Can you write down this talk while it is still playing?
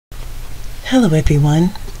Hello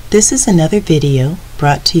everyone, this is another video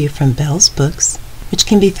brought to you from Bell's Books, which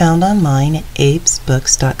can be found online at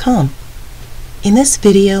abesbooks.com. In this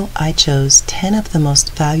video, I chose 10 of the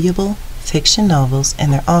most valuable fiction novels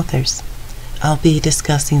and their authors. I'll be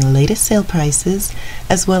discussing the latest sale prices,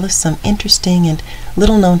 as well as some interesting and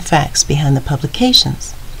little-known facts behind the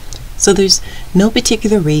publications. So there's no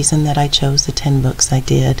particular reason that I chose the 10 books I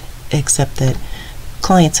did, except that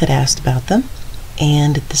clients had asked about them,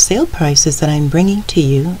 and the sale prices that I'm bringing to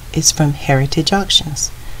you is from Heritage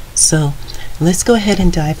Auctions. So let's go ahead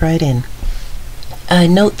and dive right in.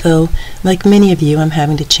 Note though, like many of you, I'm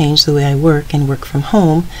having to change the way I work and work from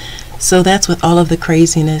home, so that's with all of the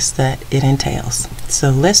craziness that it entails.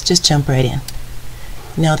 So let's just jump right in.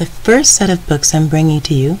 Now the first set of books I'm bringing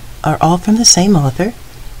to you are all from the same author.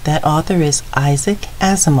 That author is Isaac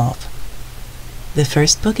Asimov. The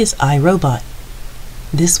first book is I, Robot.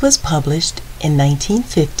 This was published in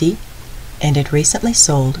 1950 and it recently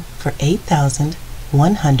sold for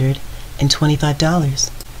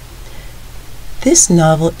 $8,125. This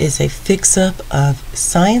novel is a fix-up of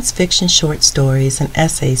science fiction short stories and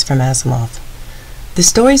essays from Asimov. The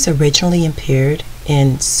stories originally appeared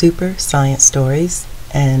in Super Science Stories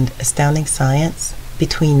and Astounding Science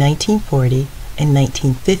between 1940 and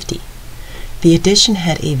 1950. The edition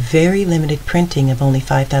had a very limited printing of only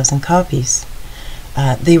 5,000 copies.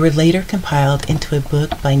 They were later compiled into a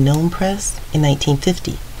book by Gnome Press in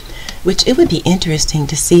 1950, which it would be interesting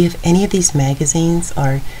to see if any of these magazines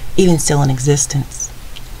are even still in existence.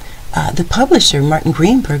 The publisher, Martin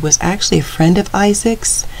Greenberg, was actually a friend of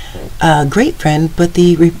Isaac's, a great friend, but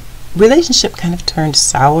the relationship kind of turned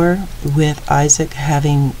sour, with Isaac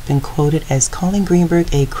having been quoted as calling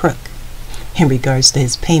Greenberg a crook in regards to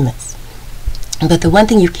his payments. But the one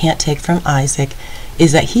thing you can't take from Isaac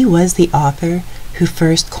is that he was the author who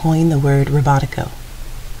first coined the word robotico.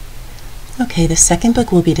 Okay, the second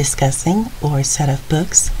book we'll be discussing, or set of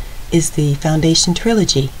books, is the Foundation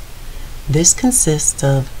Trilogy. This consists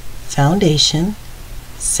of Foundation,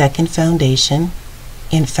 Second Foundation,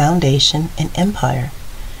 and Foundation and Empire.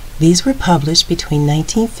 These were published between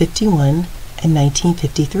 1951 and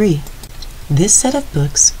 1953. This set of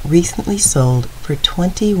books recently sold for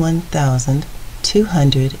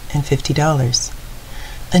 $21,250.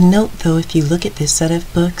 A note though, if you look at this set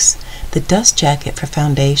of books, the dust jacket for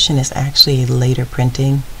Foundation is actually a later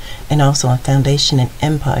printing, and also on Foundation and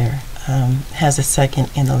Empire has a second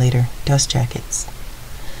and a later dust jackets.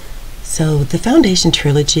 So the Foundation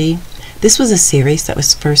Trilogy, this was a series that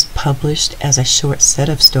was first published as a short set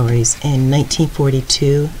of stories in 1942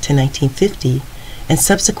 to 1950, and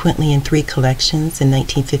subsequently in 3 collections in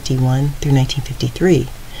 1951 through 1953.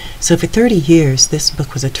 So for 30 years this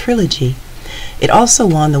book was a trilogy. It also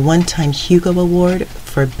won the one-time Hugo Award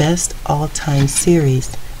for Best All-Time Series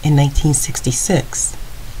in 1966.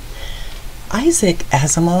 Isaac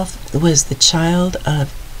Asimov was the child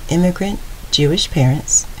of immigrant Jewish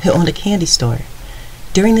parents who owned a candy store.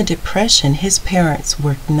 During the Depression, his parents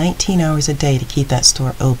worked 19 hours a day to keep that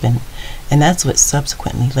store open, and that's what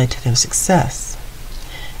subsequently led to their success.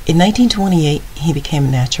 In 1928, he became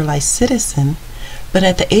a naturalized citizen, but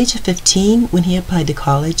at the age of 15, when he applied to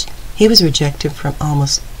college, he was rejected from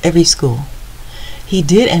almost every school. He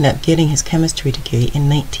did end up getting his chemistry degree in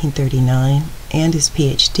 1939 and his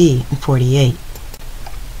PhD in 1948.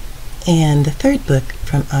 And the third book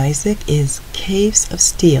from Isaac is Caves of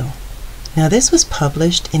Steel. Now this was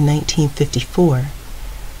published in 1954.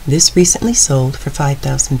 This recently sold for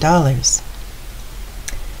 $5,000.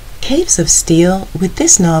 Caves of Steel, with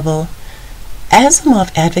this novel,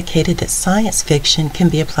 Asimov advocated that science fiction can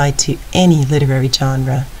be applied to any literary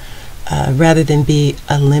genre, rather than be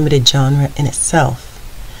a limited genre in itself.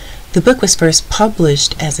 The book was first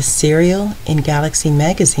published as a serial in Galaxy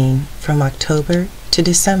magazine from October to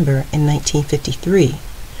December in 1953.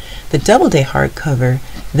 The Doubleday hardcover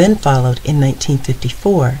then followed in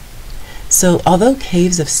 1954. So although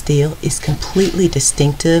Caves of Steel is completely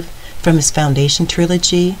distinctive from his Foundation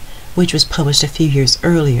trilogy, which was published a few years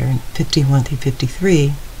earlier in 51 through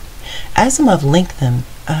 53, Asimov linked them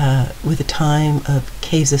with the time of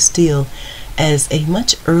Caves of Steel as a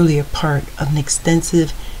much earlier part of an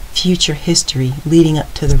extensive future history leading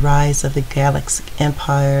up to the rise of the Galactic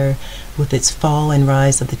Empire with its fall and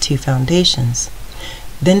rise of the 2 foundations.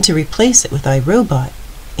 Then to replace it with I, Robot,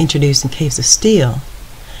 introduced in Caves of Steel,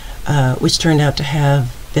 which turned out to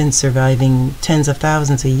have been surviving tens of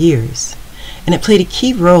thousands of years. And it played a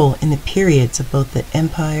key role in the periods of both the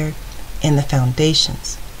Empire and the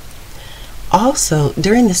Foundations. Also,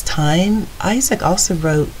 during this time, Isaac also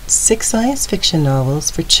wrote 6 science fiction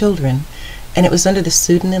novels for children, and it was under the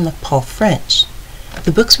pseudonym of Paul French.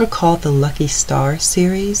 The books were called the Lucky Star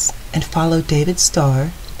series and followed David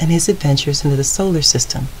Starr and his adventures into the solar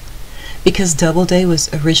system. Because Doubleday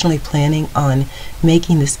was originally planning on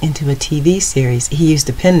making this into a TV series, he used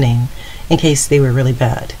a pen name in case they were really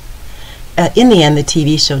bad. In the end, the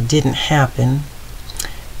TV show didn't happen,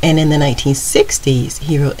 and in the 1960s,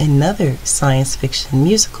 he wrote another science fiction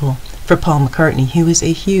musical for Paul McCartney, who was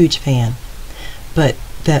a huge fan, but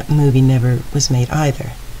that movie never was made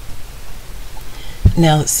either.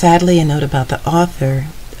 Now, sadly, a note about the author,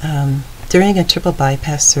 during a triple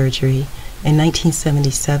bypass surgery in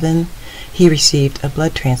 1977, he received a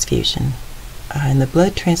blood transfusion. In the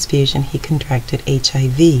blood transfusion, he contracted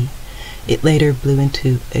HIV. It later blew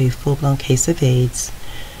into a full-blown case of AIDS,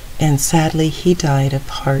 and sadly, he died of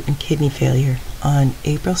heart and kidney failure on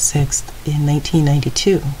April 6th in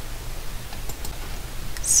 1992.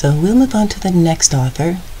 So we'll move on to the next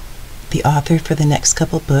author. The author for the next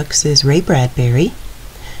couple books is Ray Bradbury.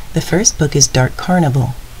 The first book is Dark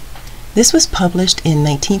Carnival. This was published in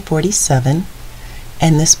 1947,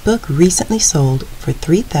 and this book recently sold for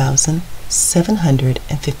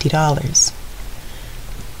 $3,750.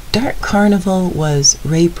 Dark Carnival was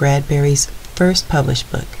Ray Bradbury's first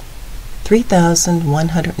published book.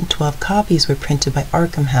 3,112 copies were printed by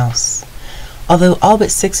Arkham House. Although all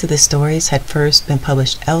but 6 of the stories had first been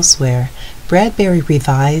published elsewhere, Bradbury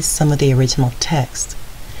revised some of the original text.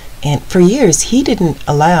 And for years, he didn't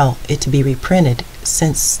allow it to be reprinted,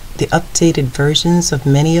 since the updated versions of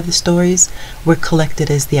many of the stories were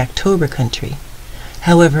collected as the October Country.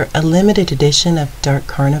 However, a limited edition of Dark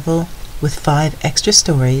Carnival with 5 extra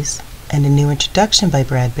stories and a new introduction by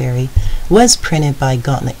Bradbury was printed by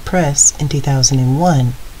Gauntlet Press in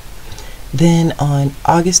 2001. Then on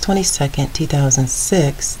August 22,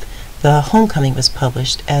 2006, The Homecoming was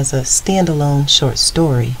published as a standalone short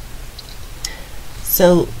story.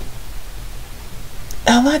 So,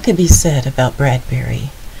 a lot could be said about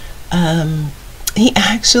Bradbury. He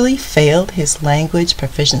actually failed his language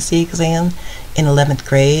proficiency exam in 11th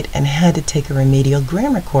grade and had to take a remedial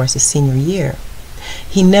grammar course his senior year.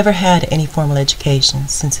 He never had any formal education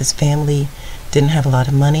since his family didn't have a lot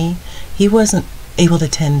of money. He wasn't able to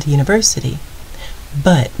attend university.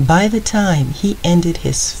 But by the time he ended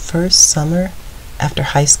his first summer after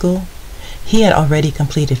high school, he had already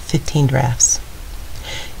completed 15 drafts.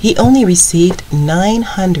 He only received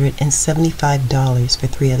 $975 for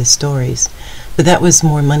 3 of the stories, but that was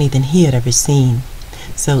more money than he had ever seen.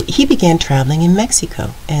 So he began traveling in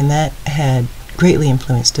Mexico, and that had greatly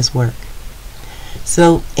influenced his work.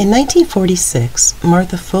 So in 1946,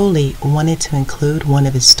 Martha Foley wanted to include one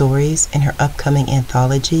of his stories in her upcoming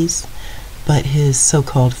anthologies, but his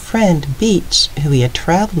so-called friend Beach, who he had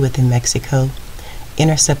traveled with in Mexico,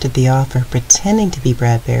 intercepted the offer pretending to be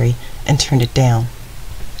Bradbury and turned it down.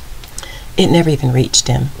 It never even reached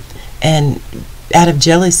him, and out of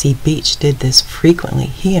jealousy, Beach did this frequently.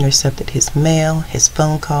 He intercepted his mail, his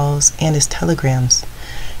phone calls, and his telegrams,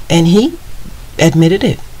 and he admitted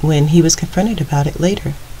it when he was confronted about it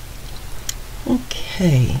later.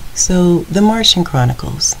 Okay, so The Martian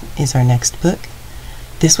Chronicles is our next book.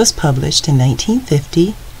 This was published in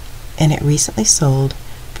 1950, and it recently sold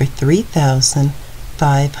for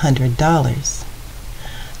 $3,500.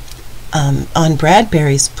 On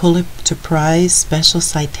Bradbury's Pulitzer Prize Special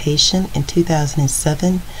Citation in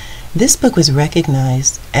 2007, this book was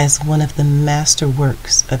recognized as one of the master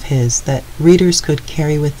works of his that readers could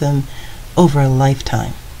carry with them over a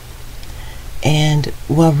lifetime. And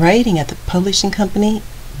while writing at the publishing company,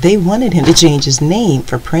 they wanted him to change his name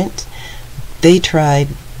for print. They tried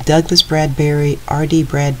Douglas Bradbury, R.D.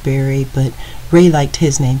 Bradbury, but Ray liked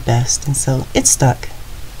his name best, and so it stuck.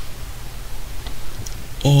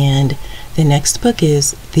 And the next book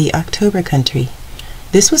is The October Country.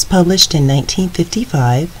 This was published in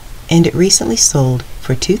 1955, and it recently sold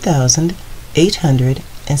for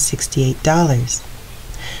 $2,868.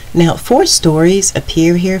 Now, 4 stories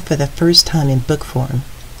appear here for the first time in book form.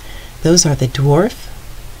 Those are The Dwarf,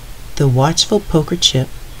 The Watchful Poker Chip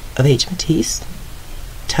of H. Matisse,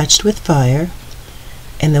 Touched with Fire,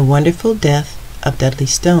 and The Wonderful Death of Dudley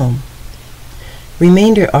Stone.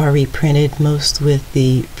 Remainder are reprinted, most with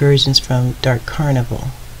the versions from Dark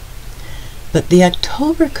Carnival. But The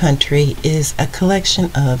October Country is a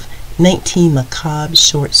collection of 19 macabre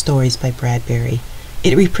short stories by Bradbury.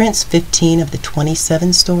 It reprints 15 of the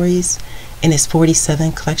 27 stories in his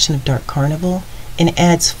 47 collection of Dark Carnival, and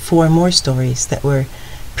adds 4 more stories that were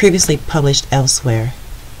previously published elsewhere.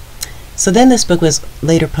 So then this book was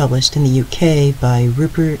later published in the UK by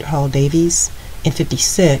Rupert Hall Davies in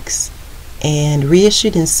 56, and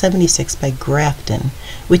reissued in 76 by Grafton,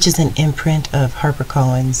 which is an imprint of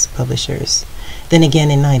HarperCollins Publishers. then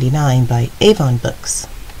again in '99 by Avon Books.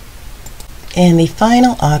 And the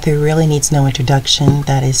final author really needs no introduction,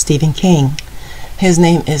 that is Stephen King. His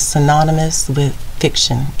name is synonymous with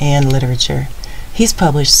fiction and literature. He's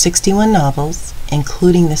published 61 novels,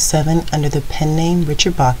 including the 7 under the pen name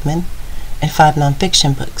Richard Bachman, and 5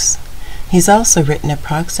 nonfiction books. He's also written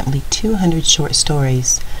approximately 200 short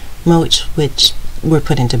stories, most which were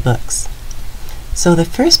put into books. So the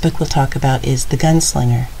first book we'll talk about is The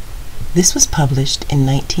Gunslinger. This was published in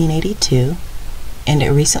 1982, and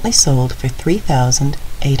it recently sold for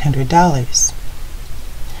 $3,800.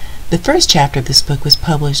 The first chapter of this book was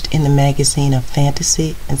published in the magazine of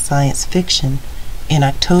Fantasy and Science Fiction in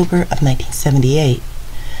October of 1978.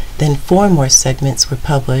 Then 4 more segments were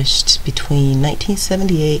published between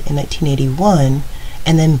 1978 and 1981,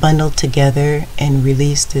 and then bundled together and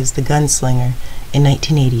released as The Gunslinger in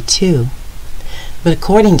 1982. But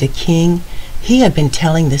according to King, he had been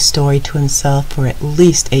telling this story to himself for at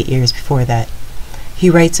least 8 years before that. He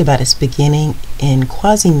writes about its beginning in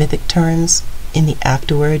quasi-mythic terms in the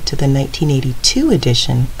afterword to the 1982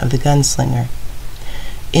 edition of The Gunslinger.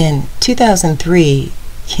 In 2003,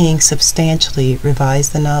 King substantially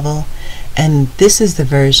revised the novel, and this is the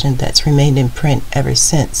version that's remained in print ever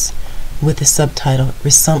since, with the subtitle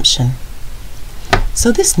Resumption.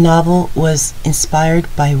 So this novel was inspired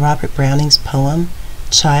by Robert Browning's poem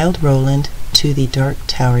Childe Roland to the Dark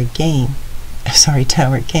Tower Game,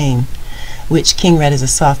 which King read as a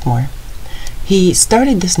sophomore. He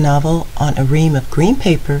started this novel on a ream of green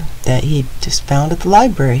paper that he just found at the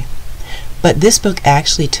library, but this book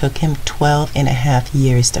actually took him 12.5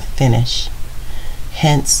 years to finish.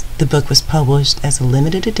 Hence, the book was published as a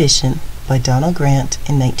limited edition by Donald Grant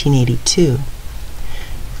in 1982.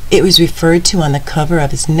 It was referred to on the cover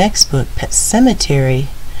of his next book, Pet Sematary,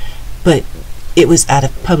 but it was out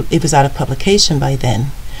of publication by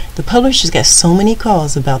then. The publishers got so many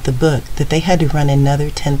calls about the book that they had to run another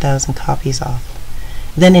 10,000 copies off.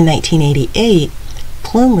 Then in 1988,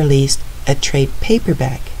 Plume released a trade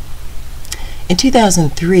paperback. In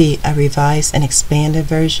 2003, a revised and expanded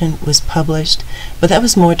version was published, but that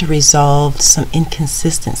was more to resolve some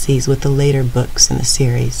inconsistencies with the later books in the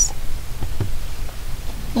series.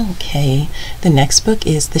 Okay, the next book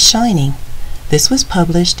is The Shining. This was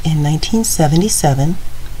published in 1977,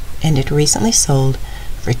 and it recently sold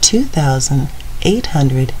for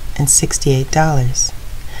 $2,868.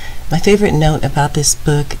 My favorite note about this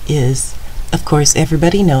book is, of course,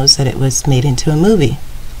 everybody knows that it was made into a movie,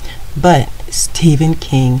 but Stephen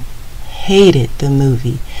King hated the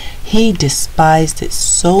movie. He despised it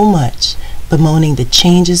so much, bemoaning the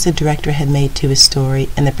changes the director had made to his story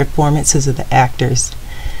and the performances of the actors.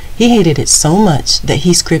 He hated it so much that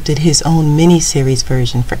he scripted his own miniseries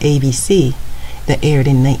version for ABC that aired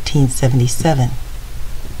in 1977.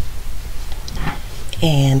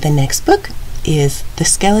 And the next book is The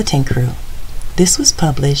Skeleton Crew. This was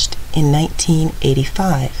published in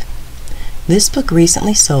 1985. This book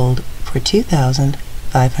recently sold for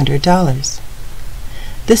 $2,500.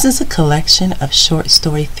 This is a collection of short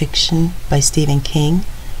story fiction by Stephen King,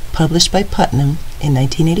 published by Putnam in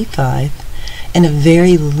 1985, and a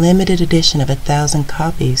very limited edition of 1,000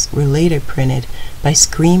 copies were later printed by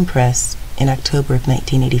Screen Press in October of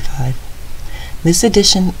 1985. This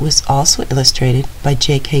edition was also illustrated by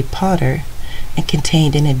J.K. Potter and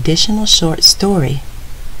contained an additional short story,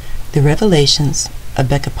 The Revelations of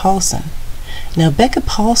Becca Paulson. Now, Becca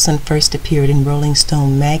Paulson first appeared in Rolling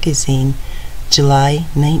Stone magazine July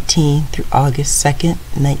 19 through August 2nd,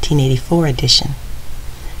 1984 edition.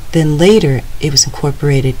 Then later, it was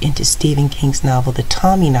incorporated into Stephen King's novel The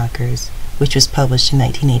Tommyknockers, which was published in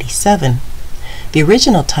 1987. The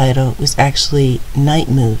original title was actually Night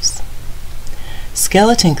Moves.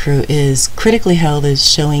 Skeleton Crew is critically held as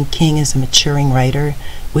showing King as a maturing writer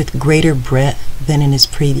with greater breadth than in his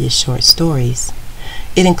previous short stories.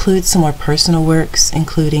 It includes some more personal works,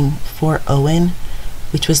 including For Owen,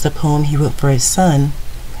 which was the poem he wrote for his son,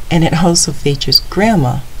 and it also features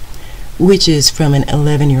Grandma, which is from an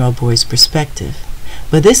 11-year-old boy's perspective.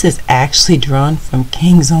 But this is actually drawn from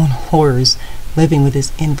King's own horrors living with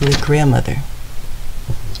his invalid grandmother.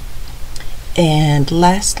 And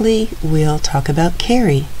lastly, we'll talk about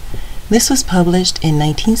Carrie. This was published in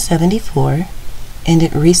 1974, and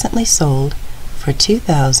it recently sold for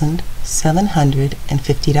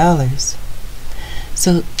 $2,750.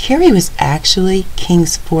 So Carrie was actually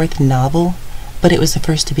King's 4th novel, but it was the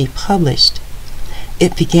first to be published.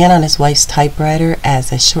 It began on his wife's typewriter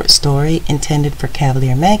as a short story intended for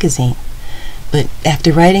Cavalier magazine, but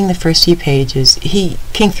after writing the first few pages,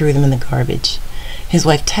 King threw them in the garbage. His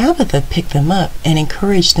wife Tabitha picked them up and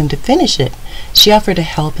encouraged him to finish it. She offered to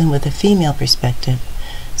help him with a female perspective.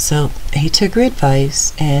 So he took her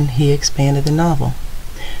advice and he expanded the novel.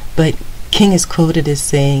 But King is quoted as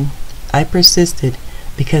saying, "I persisted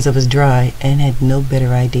because I was dry and had no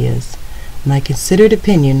better ideas. My considered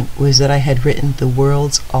opinion was that I had written the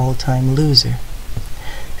world's all-time loser."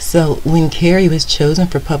 So when Carrie was chosen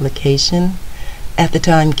for publication, at the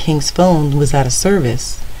time King's phone was out of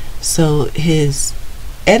service. So his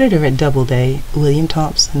editor at Doubleday, William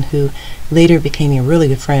Thompson, who later became a really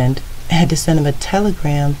good friend, had to send him a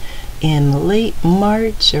telegram in late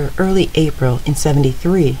March or early April in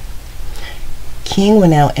 '73. King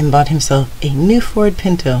went out and bought himself a new Ford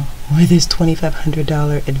Pinto with his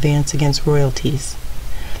 $2,500 advance against royalties.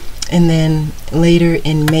 And then later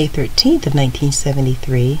in May 13th of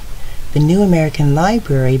 1973, the New American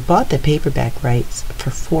Library bought the paperback rights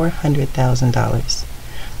for $400,000.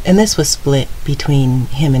 And this was split between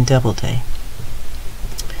him and Doubleday.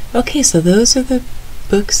 Okay, so those are the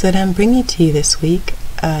books that I'm bringing to you this week.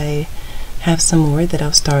 I have some more that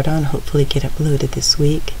I'll start on, hopefully get uploaded this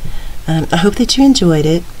week. I hope that you enjoyed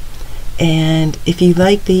it. And if you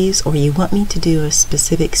like these or you want me to do a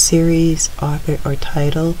specific series, author, or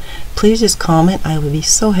title, please just comment. I would be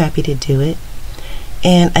so happy to do it.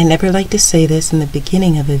 And I never like to say this in the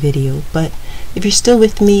beginning of a video, but if you're still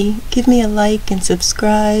with me, give me a like and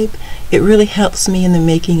subscribe. It really helps me in the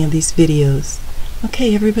making of these videos.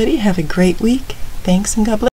 Okay, everybody, have a great week. Thanks and God bless.